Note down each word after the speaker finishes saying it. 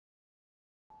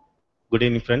Good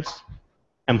evening, friends.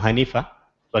 I'm Hanifa,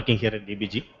 working here at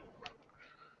DBG.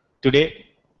 Today,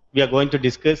 we are going to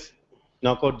discuss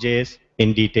Knockout.js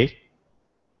in detail.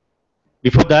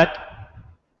 Before that,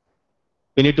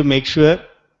 we need to make sure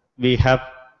we have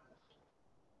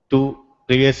two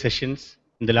previous sessions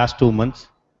in the last 2 months.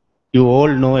 You all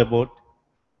know about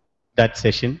that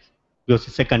session because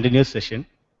it's a continuous session.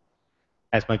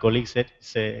 As my colleague said,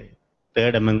 it's a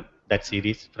third among that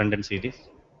series, front-end series.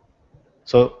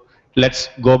 So let's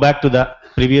go back to the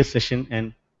previous session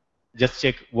and just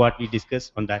check what we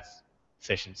discussed on that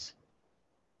sessions.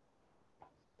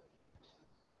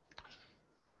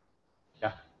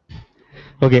 Yeah.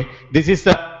 Okay. This is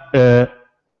the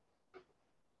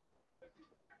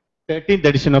 13th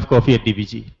edition of Coffee at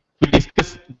DBG. We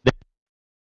discuss the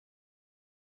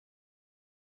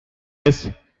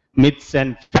myths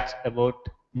and facts about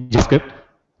JavaScript.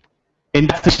 In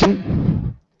that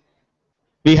session,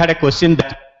 we had a question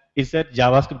that is that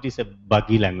JavaScript is a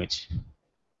buggy language.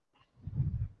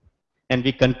 And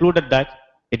we concluded that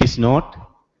it is not.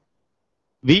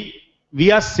 We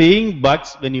are seeing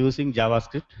bugs when using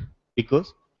JavaScript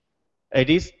because it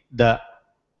is the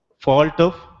fault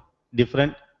of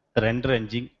different render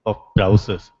engine of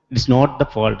browsers. It's not the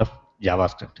fault of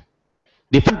JavaScript.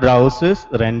 Different browsers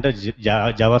render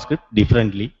JavaScript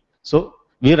differently. So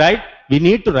we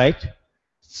need to write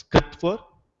script for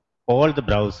all the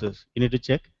browsers. You need to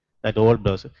check that all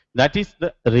browsers. That is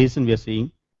the reason we are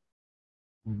seeing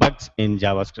bugs in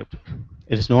JavaScript.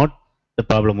 It is not the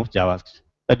problem of JavaScript.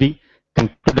 That we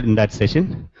concluded in that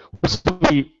session. Also,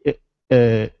 we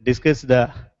discussed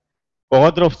the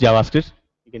author of JavaScript.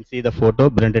 You can see the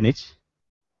photo, Brendan Hitch.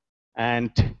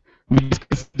 And we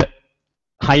discussed the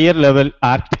higher level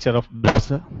architecture of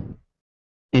browser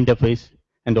interface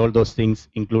and all those things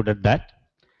included that.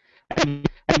 And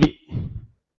we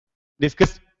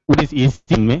discussed what is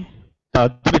ECMA, the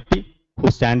authority who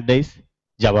standardizes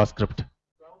JavaScript.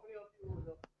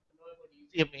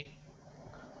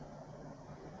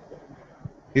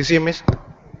 ECMA?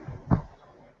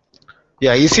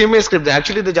 Yeah, ECMA script.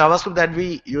 Actually, the JavaScript that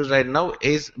we use right now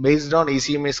is based on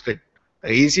ECMA script.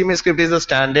 ECMA script is a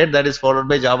standard that is followed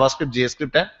by JavaScript,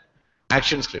 JScript, and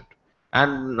ActionScript.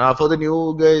 And for the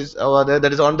new guys over there,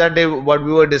 that is on that day what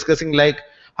we were discussing, like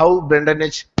how Brendan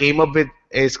Hitch came up with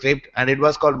a script, and it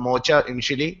was called Mocha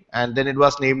initially, and then it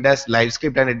was named as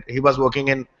LiveScript, and he was working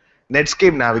in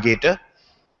Netscape Navigator.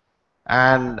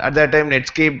 And at that time,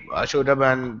 Netscape showed up,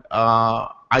 and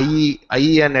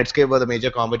IE and Netscape were the major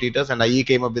competitors, and IE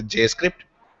came up with JScript,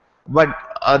 but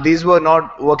these were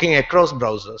not working across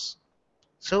browsers.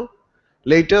 So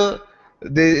later,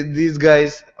 these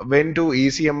guys went to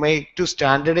ECMA to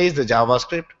standardize the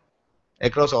JavaScript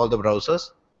across all the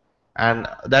browsers, and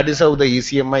that is how the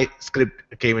ECMA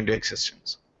script came into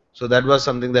existence. So that was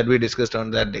something that we discussed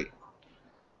on that day.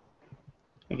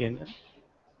 Again.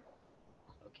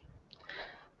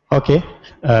 Okay.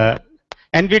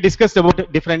 And we discussed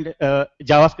about different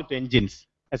JavaScript engines.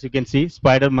 As you can see,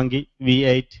 SpiderMonkey,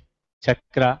 V8,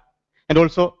 Chakra, and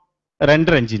also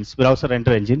render engines, browser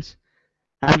render engines.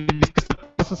 And we discussed the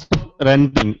process of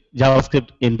rendering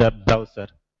JavaScript in the browser.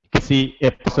 You can see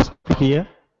a process here,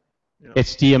 yeah.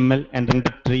 HTML and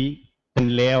render tree,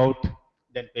 and layout,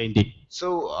 then painting.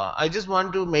 So I just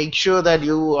want to make sure that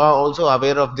you are also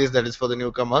aware of this, that is for the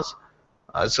newcomers.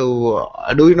 Do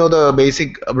you know the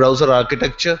basic browser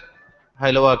architecture,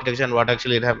 high-level architecture, and what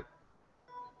actually it has?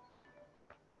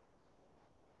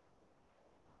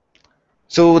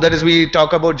 So that is, we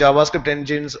talk about JavaScript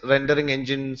engines, rendering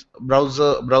engines,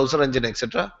 browser engine,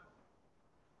 etc.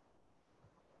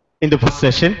 in the first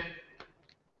session.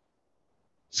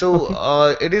 So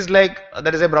okay. It is like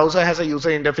that is a browser has a user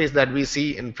interface that we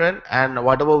see in front, and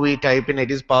whatever we type in, it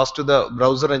is passed to the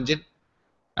browser engine,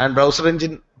 and browser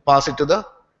engine pass it to the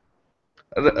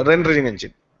rendering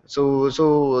engine. So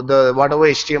the whatever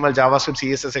HTML, JavaScript,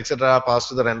 CSS, etc. pass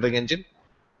to the rendering engine,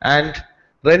 and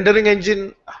rendering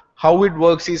engine, how it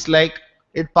works is like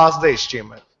it passes the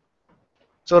HTML.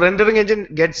 So rendering engine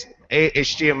gets a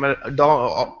HTML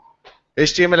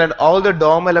and all the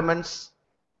DOM elements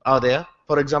are there.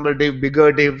 For example, div,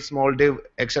 bigger div, small div,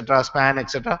 etc., span,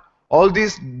 etc. All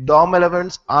these DOM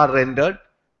elements are rendered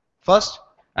first,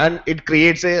 and it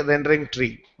creates a rendering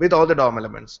tree with all the DOM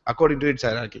elements according to its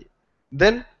hierarchy.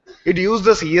 Then it uses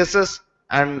the CSS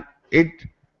and it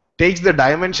takes the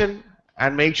dimension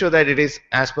and makes sure that it is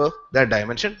as per that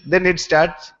dimension. Then it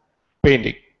starts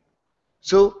painting.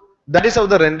 So that is how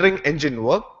the rendering engine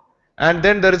works. And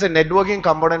then there is a networking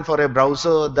component for a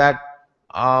browser that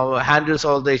handles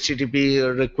all the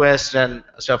HTTP requests and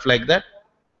stuff like that.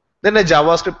 Then a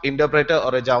JavaScript interpreter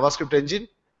or a JavaScript engine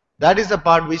That is the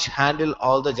part which handle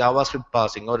all the JavaScript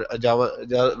parsing or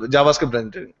JavaScript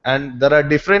rendering. And there are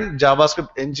different JavaScript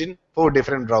engine for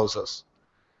different browsers.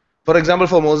 For example,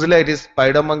 for Mozilla, it is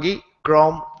SpiderMonkey,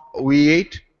 Chrome,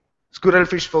 V8,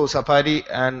 Squirrelfish for Safari,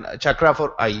 and Chakra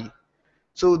for IE.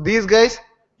 So these guys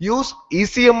use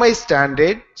ECMI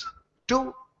standards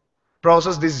to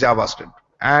process this JavaScript.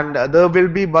 And there will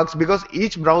be bugs because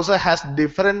each browser has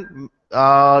different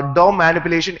DOM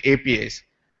manipulation APIs.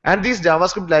 And these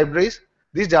JavaScript libraries,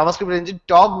 these JavaScript engine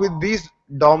talk with these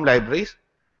DOM libraries.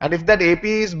 And if that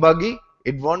API is buggy,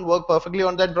 it won't work perfectly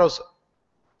on that browser.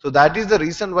 So that is the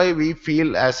reason why we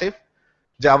feel as if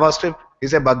JavaScript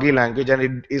is a buggy language and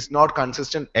it is not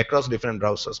consistent across different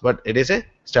browsers, but it is a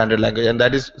standard language, and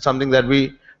that is something that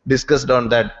we discussed on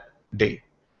that day.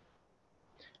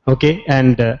 Okay,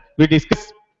 and we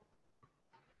discussed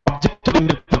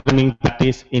object-oriented programming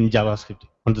practice in JavaScript.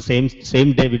 On the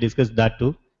same day, we discussed that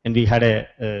too, and we had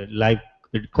a live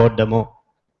code demo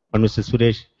on Mr.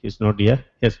 Suresh. He's not here.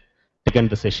 He has taken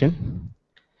the session.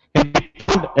 And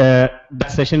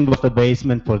that session was the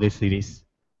basement for this series.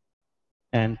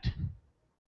 And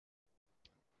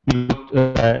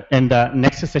the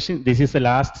next session, this is the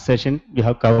last session we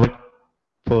have covered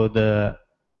for the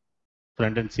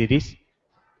front-end series.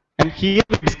 And here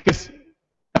we discuss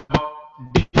about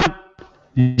different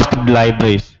JavaScript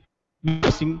libraries,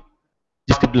 using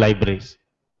JavaScript libraries.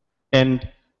 And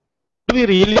do we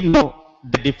really know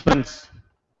the difference?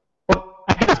 Or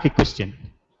I can ask a question.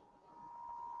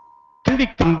 Can we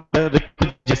compare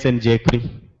Request.js and jQuery?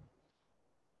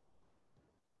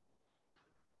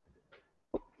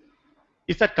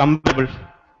 Is that comparable?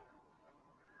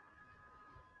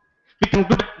 We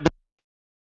conclude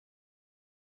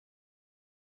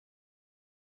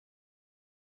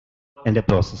and a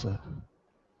processor,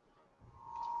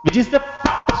 which is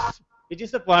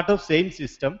the part of same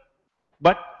system,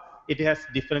 but it has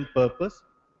different purpose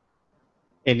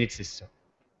in its system.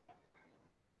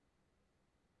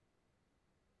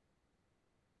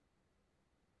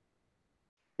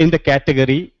 In the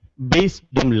category base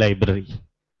DOM library,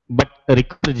 but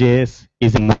Request.js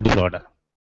is a module order.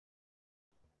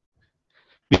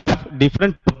 We have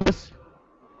different purpose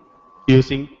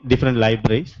using different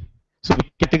libraries. So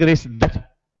we categorize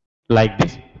that like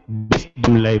this: base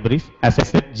DOM libraries. As I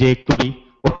said, jQuery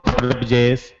or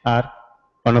Web.js are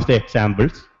one of the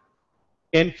examples.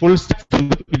 And full stack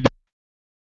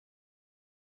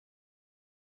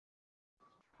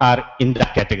are in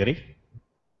that category.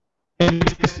 And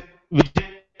this widget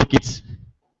toolkits,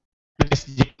 this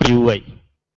jQuery UI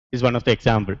is one of the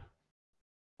example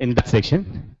in that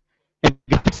section. And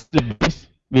graphics libraries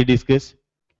we discuss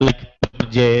like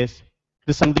JS.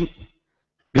 There's something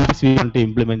graphics we want to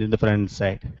implement in the front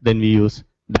side. Then we use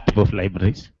that type of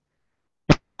libraries.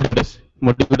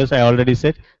 Modules I already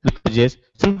said. JS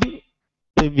something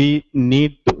we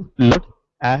need to load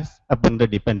as upon the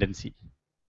dependency.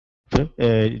 So,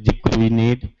 we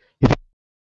need.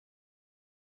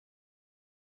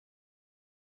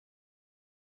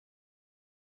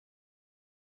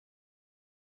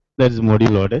 There is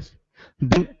module orders.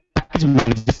 Then package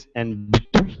managers and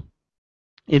Bittool.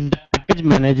 In the package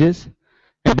managers,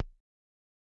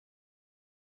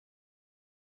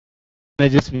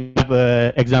 we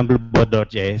have example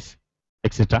board.js,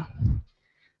 etc.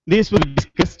 These will be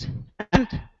discussed, and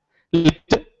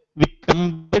later we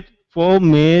compare 4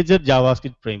 major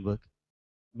JavaScript frameworks: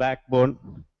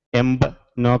 Backbone, Ember,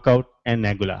 Knockout, and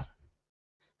Angular.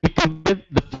 We compare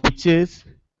the features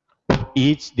of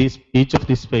each of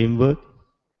these framework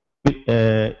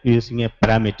using a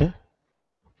parameter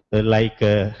like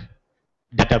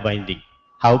data binding.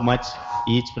 How much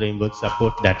each framework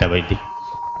support data binding?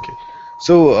 Okay.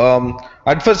 So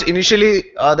at first,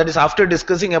 initially, that is after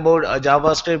discussing about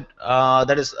JavaScript,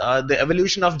 that is the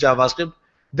evolution of JavaScript.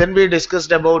 Then we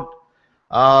discussed about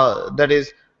that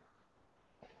is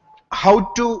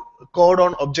how to code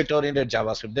on object-oriented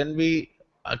JavaScript. Then we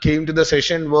came to the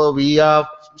session where we are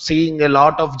seeing a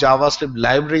lot of JavaScript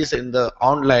libraries in the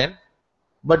online,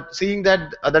 but seeing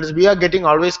that that is we are getting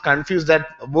always confused that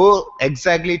where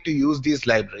exactly to use these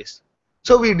libraries.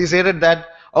 So we decided that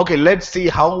okay, let's see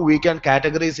how we can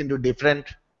categorize into different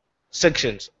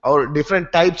sections or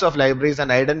different types of libraries and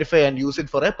identify and use it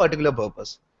for a particular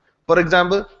purpose. For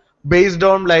example, base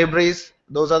DOM libraries,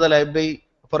 those are the library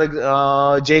for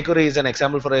jQuery is an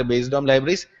example for a base DOM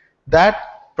libraries that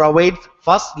provides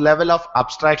first level of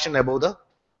abstraction above the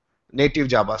native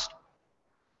JavaScript.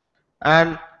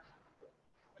 And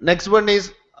next one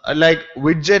is like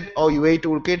widget or UI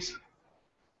toolkits.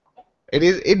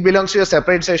 It belongs to a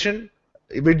separate session.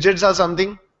 Widgets are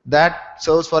something that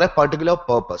serves for a particular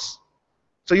purpose.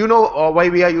 So you know why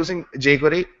we are using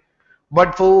jQuery.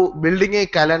 But for building a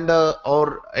calendar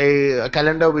or a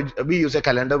calendar, we use a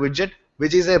calendar widget,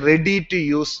 which is a ready to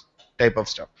use type of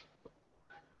stuff.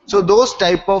 So those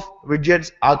type of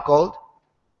widgets are called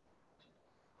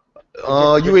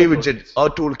UA widgets or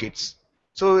toolkits.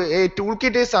 So a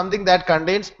toolkit is something that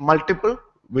contains multiple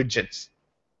widgets.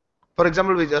 For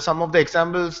example, with some of the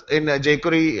examples in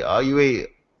jQuery UA,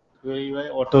 UI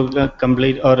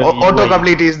autocomplete or UI.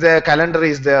 autocomplete is there, calendar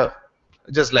is there,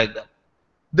 just like that.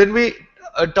 Then we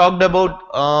talked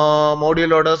about module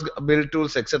loaders, build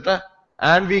tools, etc.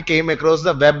 And we came across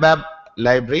the web app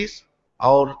libraries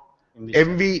or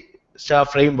MV star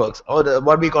frameworks, or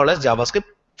what we call as JavaScript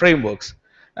frameworks.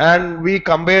 And we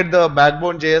compared the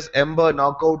Backbone JS, Ember,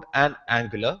 Knockout, and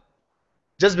Angular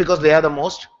just because they are the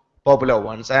most popular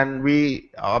ones. And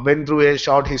we went through a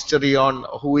short history on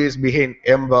who is behind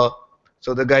Ember.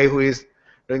 So the guy who is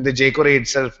doing the jQuery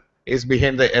itself is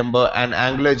behind the Ember, and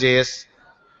Angular JS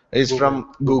is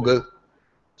from Google.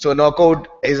 So Knockout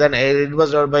is it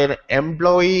was done by an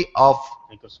employee of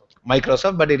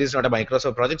Microsoft, but it is not a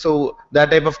Microsoft project. So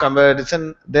that type of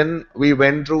comparison. Then we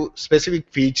went through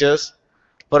specific features.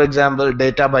 For example,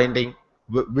 data binding,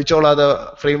 which all are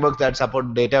the frameworks that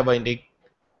support data binding,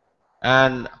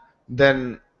 and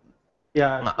then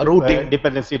routing,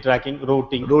 dependency tracking,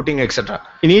 routing, etc.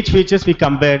 In each features, we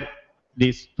compared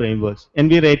these frameworks and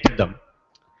we rated them.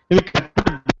 We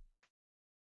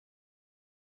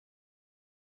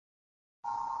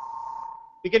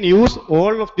can use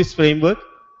all of this framework,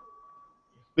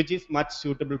 which is much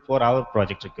suitable for our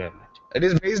project requirement. It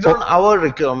is based on our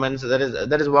requirements. That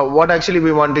is what actually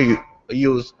we want to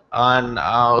use, and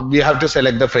we have to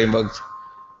select the frameworks.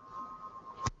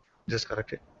 Just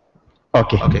correct it.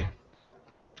 Okay. Okay.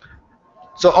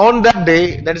 So on that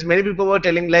day, that is, many people were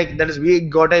telling like that is, we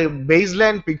got a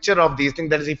baseline picture of these things.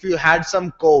 That is, if you had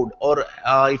some code, or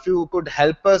if you could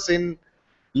help us in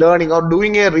learning or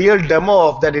doing a real demo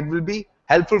of that, it will be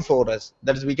helpful for us.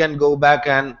 That is, we can go back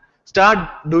and start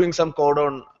doing some code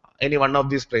on any one of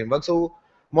these frameworks. So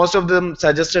most of them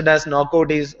suggested as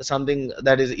Knockout is something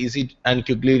that is easy and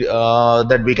quickly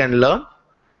that we can learn.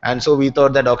 And so we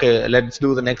thought that, okay, let's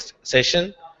do the next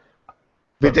session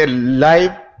with a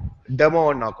live demo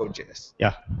on Knockout.js.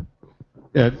 Yeah.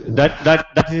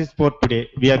 That is for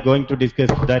today. We are going to discuss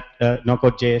that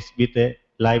Knockout.js with a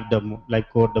live demo, live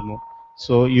code demo.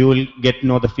 So you will get to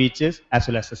know the features as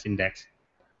well as the syntax.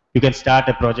 You can start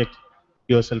a project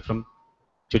yourself from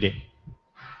today.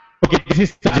 Okay, this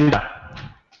is the agenda.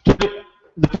 Today,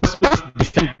 the first one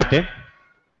is design pattern.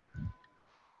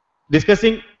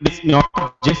 Discussing this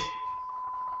Knockout.js,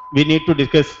 we need to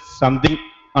discuss something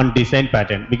on design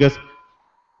pattern, because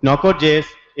Knockout.js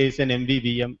is an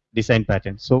MVVM design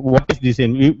pattern. So what is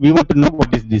design? We want to know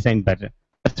what is design pattern.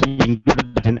 That's why we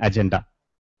included that in agenda.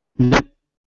 And then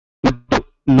we want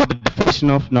to know the definition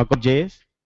of Knockout.js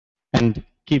and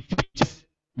key features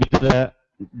with the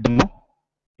demo,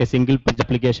 a single page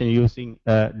application using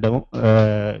demo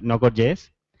Knockout.js.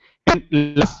 And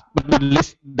last but not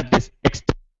least, that is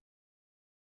external.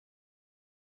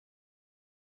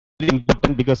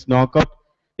 Important because Knockout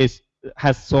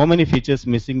has so many features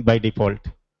missing by default.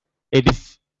 It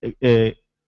is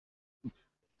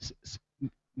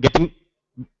getting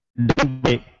done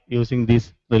by using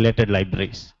these related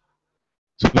libraries.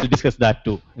 So we'll discuss that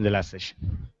too in the last session.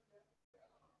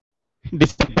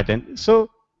 Design pattern. So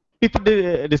people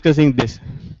discussing this.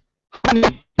 How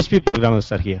many PHP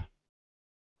programmers are here?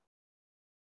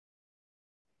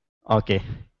 Okay.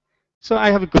 So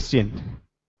I have a question.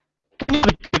 Can you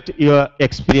recall your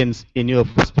experience in your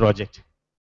first project?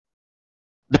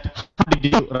 How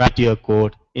did you write your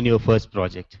code in your first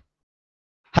project?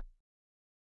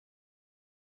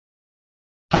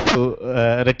 How you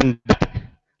written that?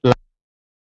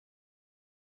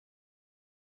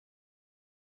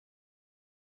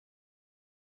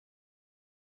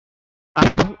 I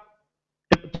have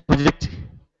a project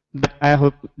that I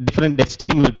have different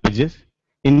HTML pages.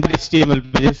 In the HTML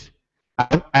pages,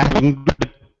 I have included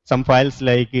some files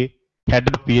like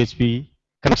header.php,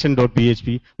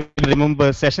 connection.php.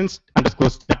 Remember sessions underscore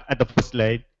start at the first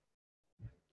slide.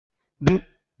 Then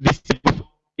this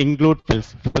include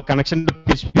files for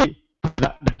connection.php,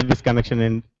 this connection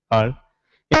and all.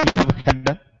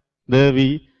 Header, there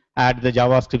we add the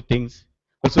JavaScript things.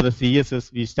 Also the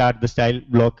CSS, we start the style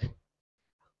block.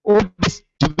 All this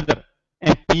together,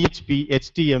 and PHP,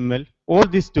 HTML, all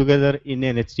this together in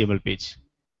an HTML page.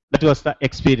 That was the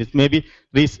experience. Maybe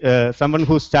someone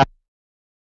who started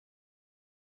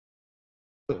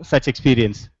such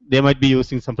experience, they might be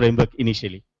using some framework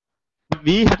initially. But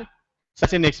we had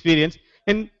such an experience,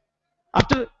 and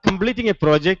After completing a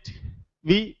project,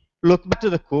 we look back to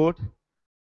the code.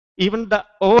 Even the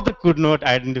author could not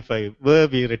identify where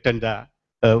we written the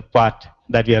part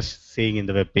that we are seeing in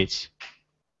the web page.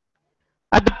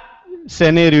 At the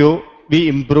scenario, we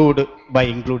improved by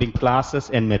including classes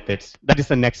and methods. That is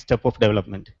the next step of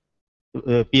development.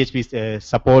 PHP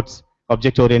supports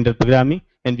object-oriented programming,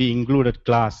 and we included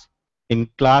class. In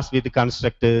class with the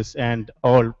constructors and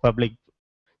all public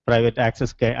private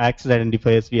access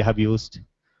identifiers we have used.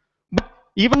 But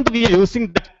even though we are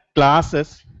using the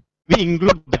classes, we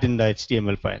include that in the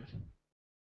HTML file.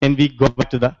 And we go back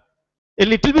to a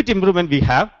little bit improvement we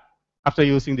have after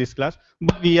using this class,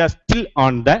 but we are still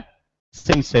on the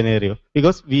same scenario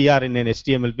because we are in an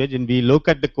HTML page and we look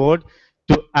at the code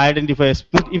to identify a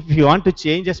split. If you want to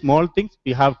change a small thing,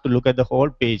 we have to look at the whole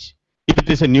page. If it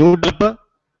is a new developer,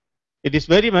 it is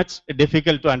very much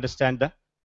difficult to understand the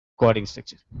coding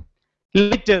structure.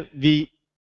 Later, we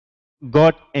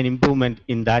got an improvement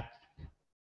in that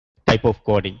type of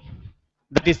coding.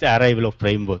 That is the arrival of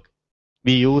framework.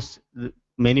 We use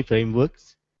many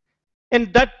frameworks,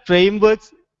 and that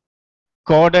frameworks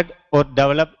coded or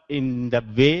developed in the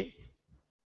way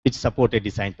it support a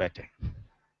design pattern.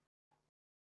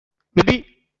 Maybe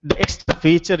the extra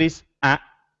feature is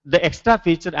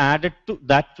added to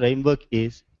that framework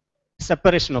is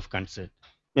separation of concern.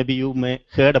 Maybe you may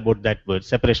heard about that word,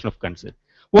 separation of concern.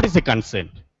 What is a concern?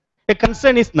 A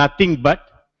concern is nothing but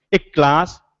a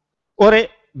class or a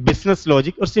business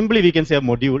logic, or simply we can say a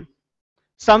module,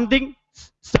 something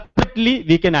separately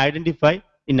we can identify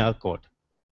in our code.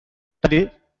 That is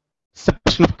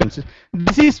separation of concern.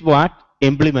 This is what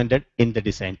implemented in the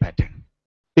design pattern.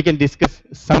 We can discuss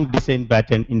some design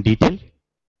pattern in detail,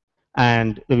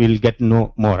 and we will get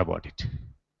know more about it.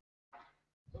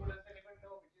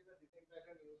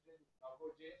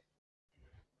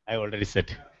 I already said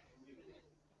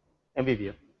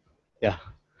MVVM. Yeah.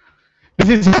 This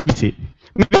is MVC.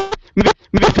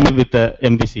 Maybe familiar with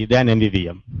MVC than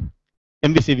MVVM.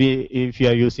 MVC, if you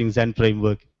are using Zen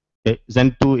framework,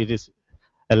 Zen 2, it is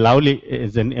a lovely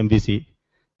Zen MVC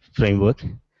framework.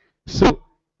 So,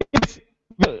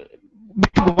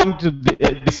 going to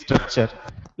this structure,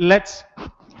 let's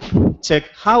check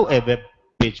how a web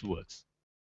page works.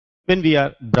 When we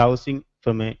are browsing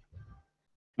from a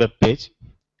web page,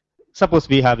 suppose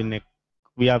we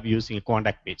are using a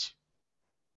contact page,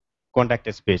 contact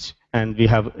us page, and we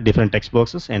have different text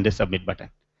boxes and a submit button.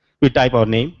 We type our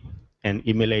name and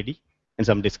email ID and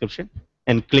some description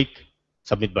and click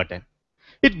submit button.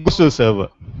 It goes to the server.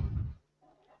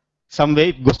 Some way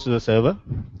it goes to the server,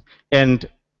 and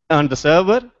on the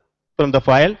server, from the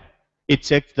file, it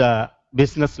checks the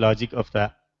business logic of the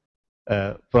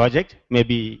project.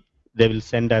 Maybe they will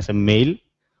send us a mail,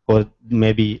 or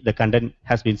maybe the content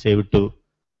has been saved to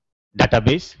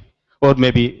database, or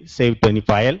maybe saved to any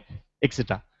file,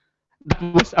 etc. That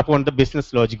works upon the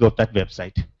business logic of that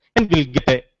website, and we'll get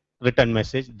a return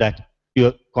message that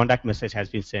your contact message has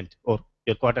been sent, or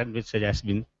your contact message has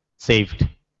been saved.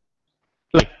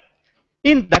 Like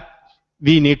in that,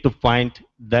 we need to find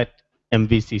that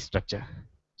MVC structure.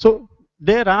 So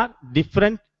there are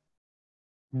different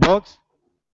blocks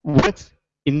works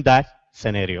in that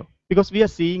scenario because we are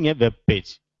seeing a web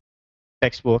page,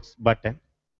 text box, button.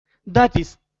 That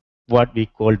is what we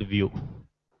called view.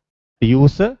 The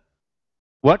user,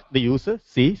 what the user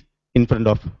sees in front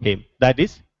of him, that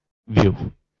is view.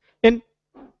 And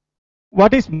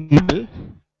what is model?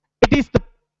 It is the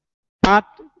part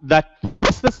that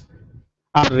processes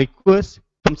our request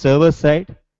from server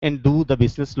side and do the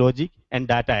business logic and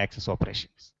data access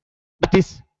operations. That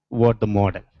is what the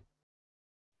model.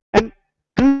 And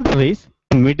controller is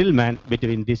a middleman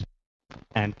between this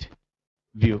and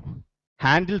view.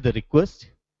 Handle the request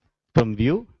from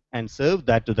view and serve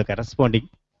that to the corresponding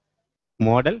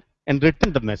model and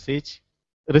return the message,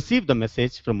 receive the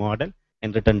message from model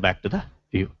and return back to the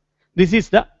view. This is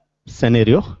the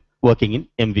scenario working in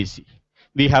MVC.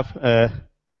 We have,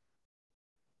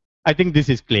 I think this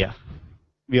is clear.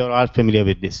 We are all familiar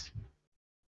with this.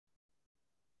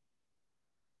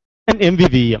 And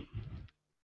MVVM.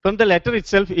 From the letter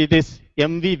itself, it is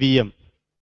MVVM.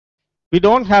 We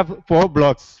don't have 4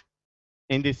 blocks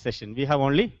in this session. We have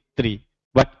only 3,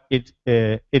 but it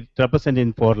represents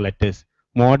in 4 letters: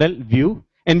 model, view,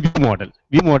 and view model.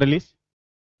 View model is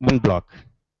 1 block.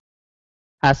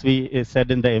 As we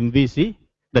said in the MVC,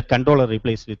 the controller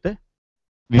replaced with the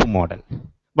view model,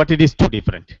 but it is 2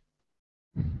 different.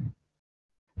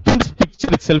 From this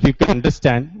picture itself, you can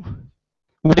understand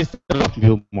what is the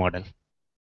view model.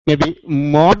 Maybe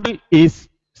model is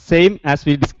same as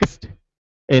we discussed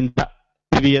in the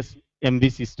previous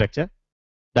MVC structure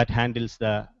that handles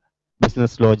the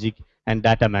business logic and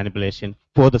data manipulation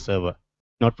for the server,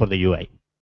 not for the UI.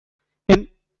 And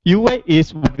UI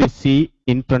is what we see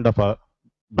in front of our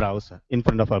browser, in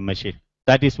front of our machine.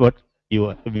 That is what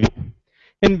UI view.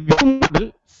 And view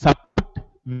model support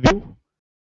view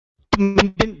to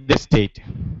maintain the state.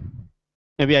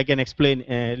 Maybe I can explain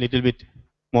a little bit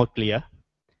more clear.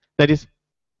 That is,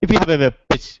 if you have a web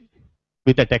page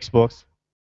with a text box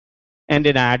and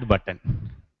an add button,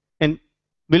 and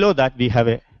below that we have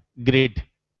a grid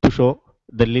to show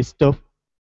the list of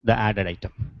the added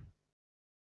item.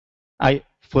 I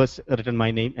first written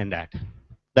my name and add.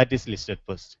 That is listed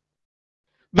first.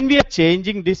 When we are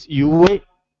changing this UI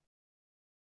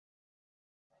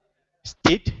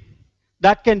state,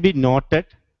 that can be noted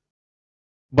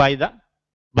by the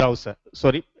browser,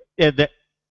 the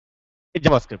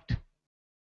JavaScript.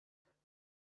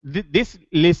 This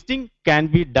listing can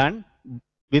be done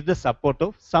with the support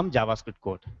of some JavaScript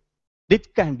code. This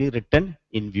can be written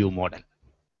in view model.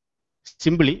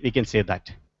 Simply, we can say that.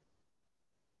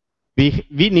 We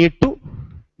need to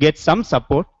get some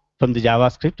support from the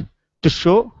JavaScript to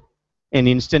show an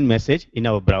instant message in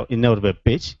our web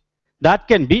page. That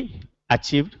can be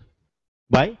achieved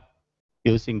by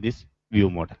using this view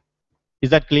model. Is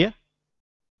that clear?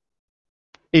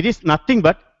 It is nothing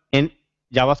but a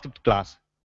JavaScript class.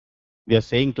 We are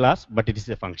saying class, but it is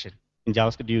a function. In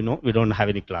JavaScript, you know, we don't have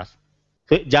any class.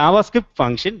 So JavaScript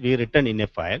function we written in a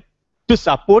file to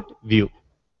support view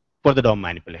for the DOM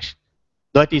manipulation.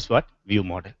 That is what view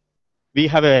model. We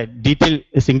have a detailed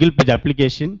single page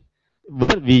application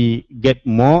where we get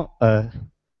more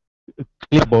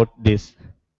clear about this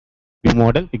view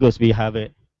model because we have a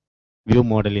view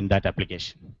model in that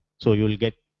application. So you will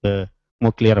get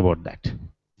more clear about that.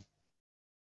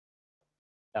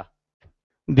 Yeah.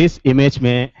 This image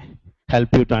may help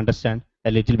you to understand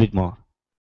a little bit more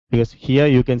because here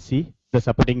you can see the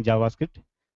supporting JavaScript.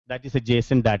 That is a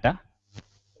JSON data.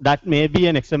 That may be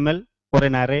an XML or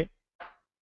an array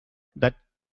that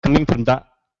coming from the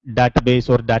database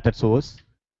or data source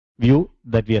view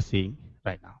that we are seeing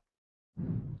right now.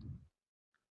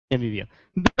 MVVM.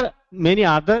 There are many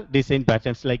other design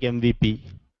patterns like MVP,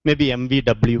 maybe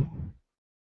MVW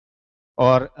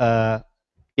or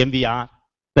MVR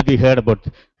that we heard about.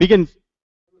 We can,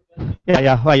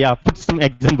 put some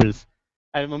examples.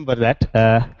 I remember that.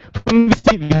 We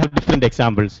have different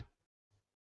examples.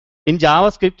 In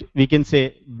JavaScript, we can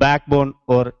say backbone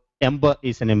or Ember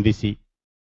is an MVC.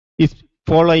 Is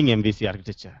following MVC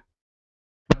architecture,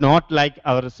 but not like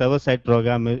our server-side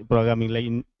programming like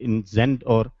in Zend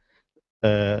or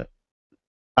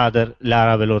other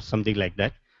Laravel or something like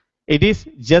that. It is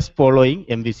just following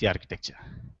MVC architecture.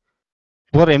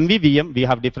 For MVVM, we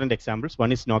have different examples.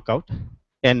 One is Knockout,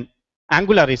 and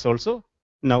Angular is also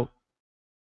now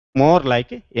more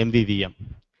like a MVVM.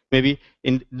 Maybe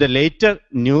in the later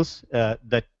news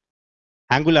that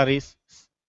Angular is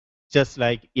just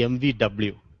like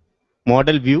MVW,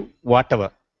 model view, whatever.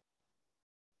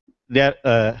 They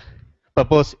are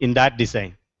proposed in that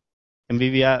design.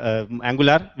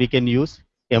 Angular, we can use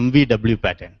MVW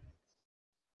pattern.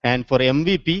 And for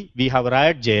MVP, we have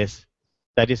Riot.js,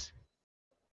 that is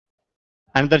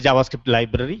another JavaScript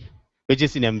library, which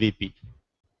is in MVP.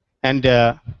 And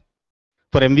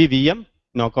for MVVM,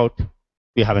 Knockout,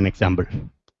 we have an example.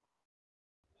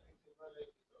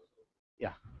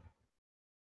 Yeah.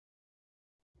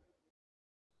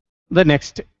 The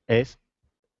next is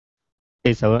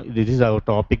this is our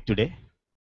topic today,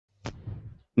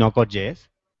 Knockout.js.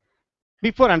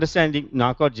 Before understanding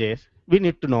Knockout.js, we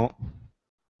need to know,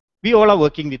 we all are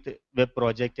working with a web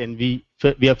project and we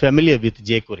are familiar with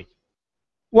jQuery.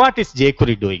 What is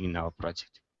jQuery doing in our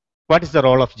project? What is the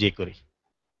role of jQuery?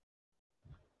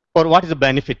 Or what is the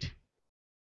benefit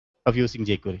of using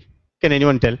jQuery? Can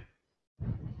anyone tell?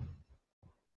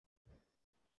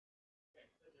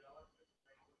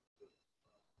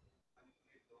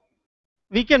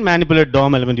 We can manipulate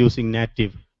DOM element using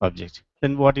native object.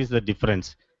 Then what is the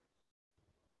difference?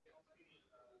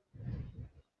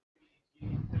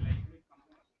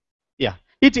 Yeah,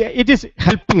 it is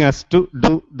helping us to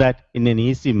do that in an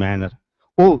easy manner.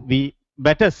 Or we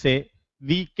better say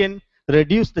we can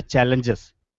reduce the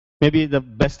challenges. Maybe the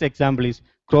best example is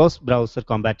cross-browser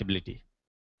compatibility.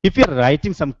 If you're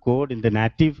writing some code in the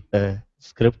native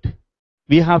script,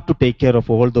 we have to take care of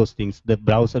all those things, the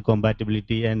browser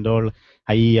compatibility and all,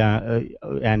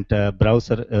 and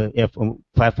browser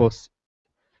Firefox,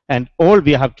 and all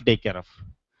we have to take care of.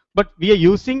 But we are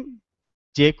using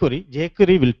jQuery.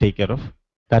 jQuery will take care of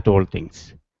that all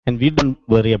things, and we don't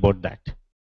worry about that.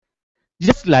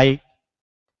 Just like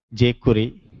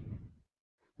jQuery,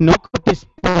 Knockout is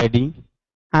providing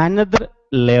another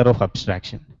layer of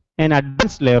abstraction, an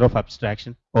advanced layer of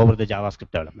abstraction over the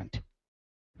JavaScript development.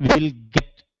 We will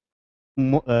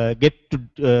get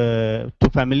to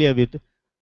familiar with.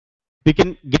 We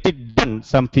can get it done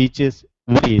some features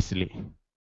very easily.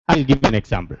 I'll give you an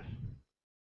example.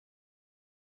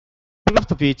 One of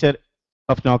the feature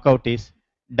of Knockout is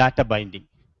data binding,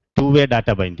 two-way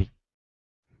data binding.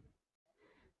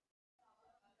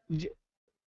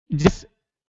 Just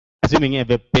assuming a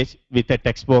web page with a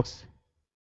text box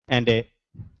and a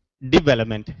div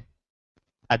element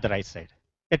at the right side.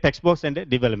 A text box and a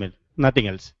div element, nothing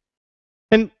else.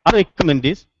 Then our recommend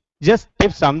is just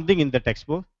type something in the text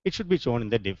box, it should be shown in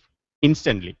the div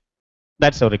instantly.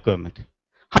 That's our requirement.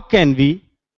 How can we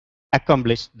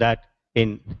accomplish that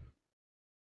in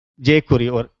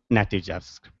jQuery or native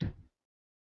JavaScript?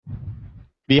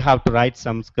 We have to write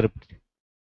some script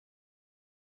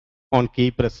on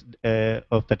key press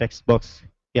of the text box.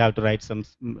 We have to write some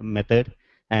method,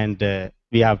 and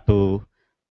we have to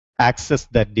access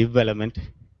that div element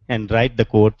and write the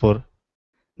code for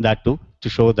that to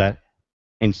show that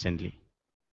instantly.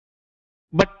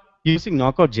 But using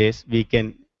Knockout.js, we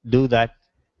can do that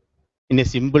in a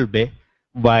simple way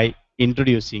by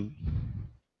introducing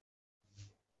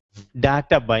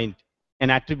data bind. An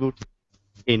attribute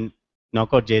in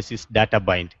Knockout.js is data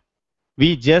bind.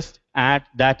 We just add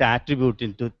that attribute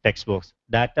into text box.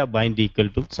 Data bind equal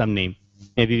to some name.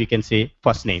 Maybe we can say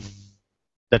first name.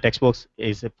 The text box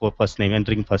is for first name,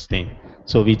 entering first name.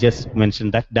 So we just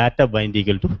mentioned that data bind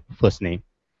equal to first name.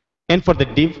 And for the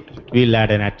div, we'll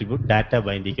add an attribute data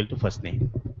bind equal to first name.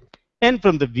 And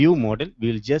from the view model,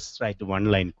 we'll just write one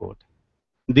line code.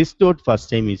 This dot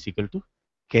first name is equal to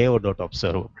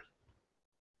ko.observable.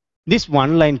 This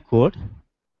one line code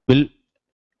will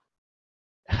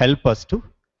help us to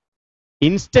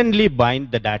instantly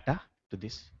bind the data to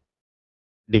this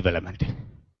development.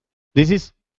 This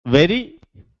is very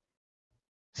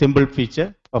simple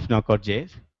feature of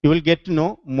Knockout.js. You will get to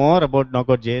know more about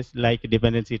Knockout.js like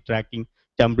dependency tracking,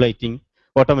 templating,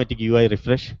 automatic UI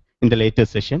refresh in the later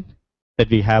session that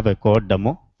we have a code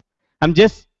demo. I'm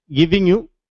just giving you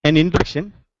an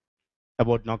introduction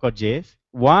about Knockout.js,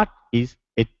 what is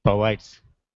it provides,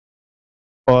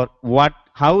 or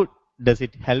how does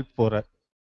it help for us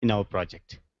in our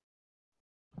project.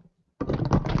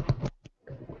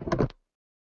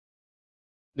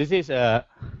 This is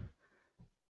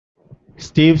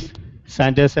Steve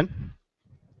Sanderson,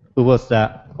 who was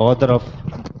the author of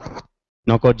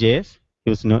Knockout.js. He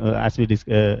was, as we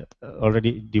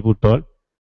already Dibu told,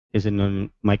 is a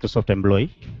Microsoft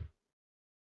employee.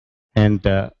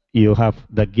 And you have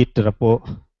the Git repo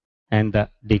and the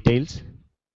details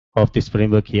of this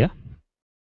framework here.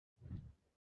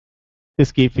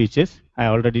 These key features, I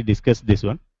already discussed this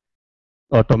one.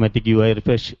 Automatic UI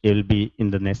refresh will be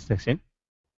in the next section.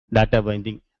 Data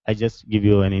binding, I just give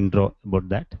you an intro about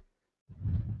that.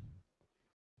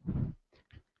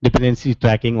 Dependency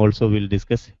tracking also we'll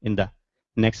discuss in the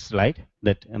next slide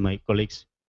that my colleagues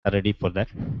are ready for that.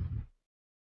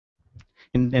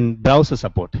 And then browser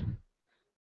support.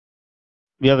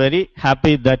 We are very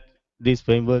happy that this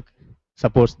framework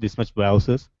supports this much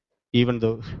browsers, even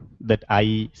though that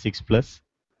IE 6+.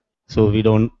 So we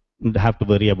don't have to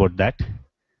worry about that.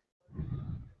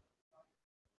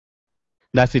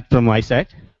 That's it from my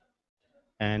side.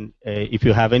 And if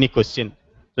you have any question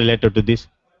related to this,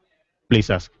 please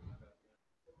ask.